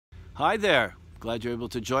Hi there. Glad you're able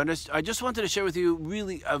to join us. I just wanted to share with you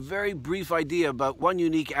really a very brief idea about one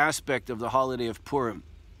unique aspect of the holiday of Purim,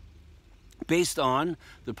 based on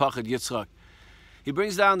the Rav Yitzchak. He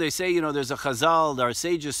brings down, they say, there's a chazal, our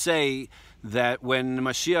sages say that when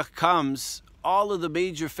Mashiach comes, all of the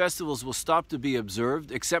major festivals will stop to be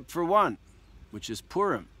observed except for one, which is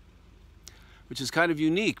Purim, which is kind of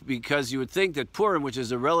unique because you would think that Purim, which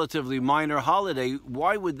is a relatively minor holiday,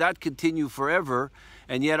 why would that continue forever?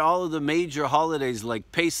 And yet all of the major holidays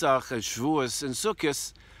like Pesach and Shavuos and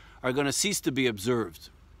Sukkot are going to cease to be observed.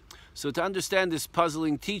 So to understand this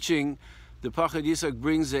puzzling teaching, the Rav Yitzchak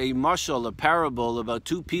brings a mashal, a parable about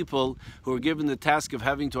two people who are given the task of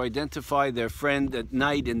having to identify their friend at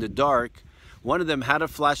night in the dark. One of them had a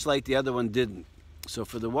flashlight, the other one didn't. So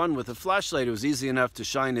for the one with a flashlight, it was easy enough to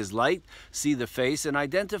shine his light, see the face, and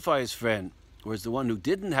identify his friend. Whereas the one who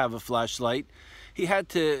didn't have a flashlight, he had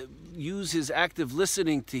to use his active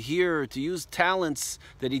listening to hear, to use talents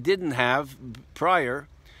that he didn't have prior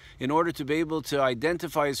in order to be able to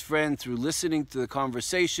identify his friend through listening to the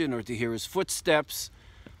conversation or to hear his footsteps.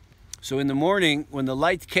 So in the morning, when the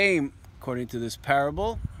light came, according to this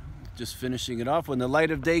parable, just finishing it off, when the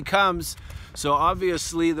light of day comes, so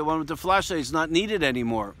obviously the one with the flashlight is not needed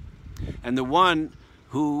anymore. And the one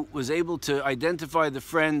who was able to identify the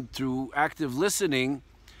friend through active listening,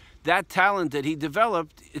 that talent that he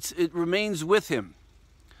developed, it remains with him.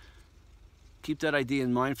 Keep that idea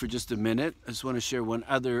in mind for just a minute. I just want to share one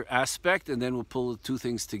other aspect, and then we'll pull the two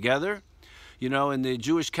things together. In the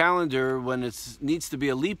Jewish calendar, when it needs to be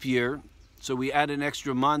a leap year, so we add an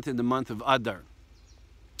extra month in the month of Adar,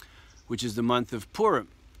 which is the month of Purim.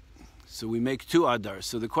 So we make two Adars.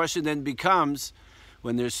 So the question then becomes,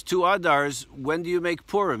 when there's two Adars, when do you make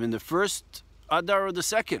Purim? In the first Adar or the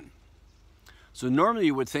second? So normally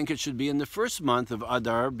you would think it should be in the first month of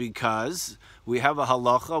Adar because we have a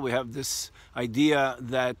halacha, we have this idea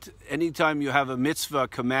that anytime you have a mitzvah,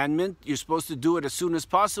 commandment, you're supposed to do it as soon as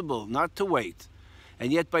possible, not to wait.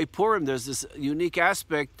 And yet by Purim there's this unique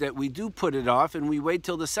aspect that we do put it off and we wait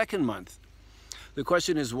till the second month. The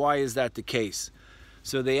question is, why is that the case?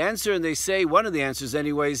 So they answer and they say, one of the answers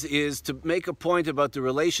anyways, is to make a point about the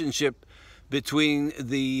relationship between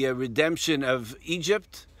the redemption of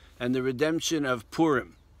Egypt and the redemption of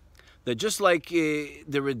Purim. That just like the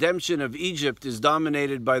redemption of Egypt is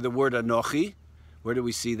dominated by the word Anochi. Where do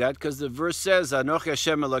we see that? Because the verse says, Anochi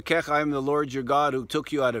Hashem Elokecha, I am the Lord your God who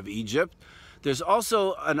took you out of Egypt. There's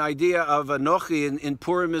also an idea of Anochi in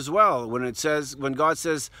Purim as well, when God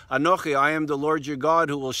says, Anochi, I am the Lord your God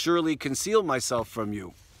who will surely conceal myself from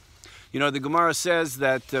you. The Gemara says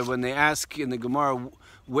that when they ask in the Gemara,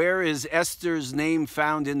 where is Esther's name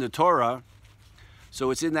found in the Torah? So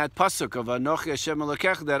it's in that pasuk of Anochi Hashem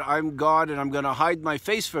Elokecha that I'm God and I'm going to hide my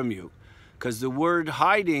face from you. Because the word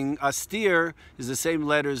hiding, astir, is the same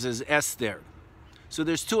letters as Esther. So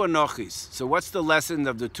there's two Anochis. So what's the lesson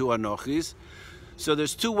of the two Anochis? So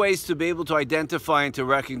there's two ways to be able to identify and to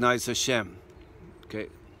recognize Hashem. Okay,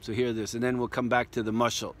 so hear this, and then we'll come back to the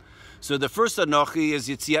mashal. So the first Anochi is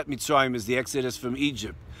Yetziat Mitzrayim, is the exodus from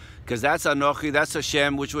Egypt. Because that's Anochi, that's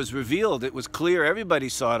Hashem, which was revealed. It was clear, everybody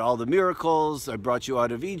saw it. All the miracles, I brought you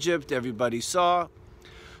out of Egypt, everybody saw.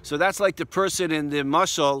 So that's like the person in the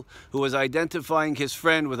mashal who was identifying his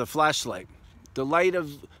friend with a flashlight. The light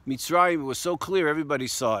of Mitzrayim was so clear, everybody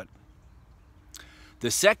saw it.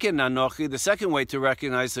 The second Anochi, the second way to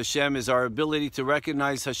recognize Hashem is our ability to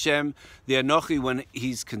recognize Hashem, the Anochi, when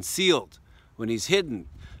he's concealed, when he's hidden.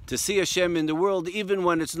 To see Hashem in the world even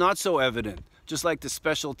when it's not so evident. Just like the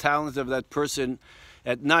special talent of that person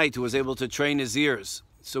at night who was able to train his ears.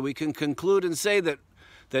 So we can conclude and say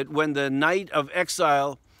that when the night of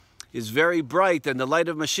exile is very bright and the light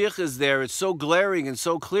of Mashiach is there, it's so glaring and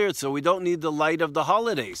so clear, so we don't need the light of the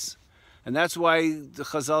holidays. And that's why the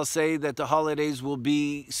Chazal say that the holidays will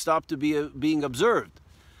stop to be being observed.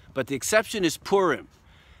 But the exception is Purim.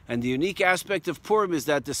 And the unique aspect of Purim is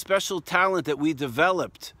that the special talent that we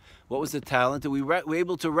developed, what was the talent? That we were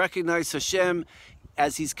able to recognize Hashem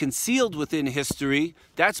as he's concealed within history.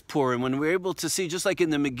 That's Purim. When we're able to see, just like in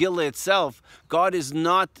the Megillah itself, God is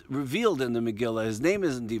not revealed in the Megillah. His name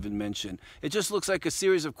isn't even mentioned. It just looks like a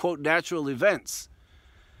series of, quote, natural events.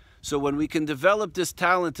 So when we can develop this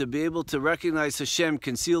talent to be able to recognize Hashem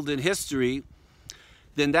concealed in history,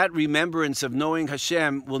 then that remembrance of knowing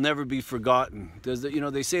Hashem will never be forgotten.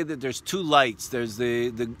 They say that there's two lights. There's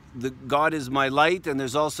the God is my light, and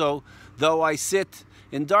there's also, though I sit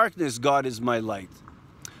in darkness, God is my light.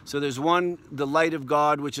 So there's one, the light of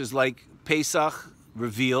God, which is like Pesach,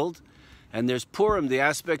 revealed, and there's Purim, the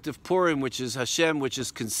aspect of Purim, which is Hashem, which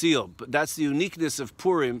is concealed. But that's the uniqueness of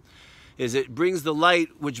Purim, is it brings the light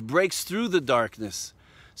which breaks through the darkness.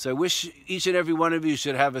 So I wish each and every one of you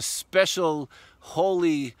should have a special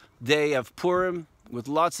holy day of Purim with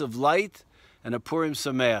lots of light and a Purim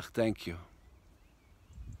Sameach. Thank you.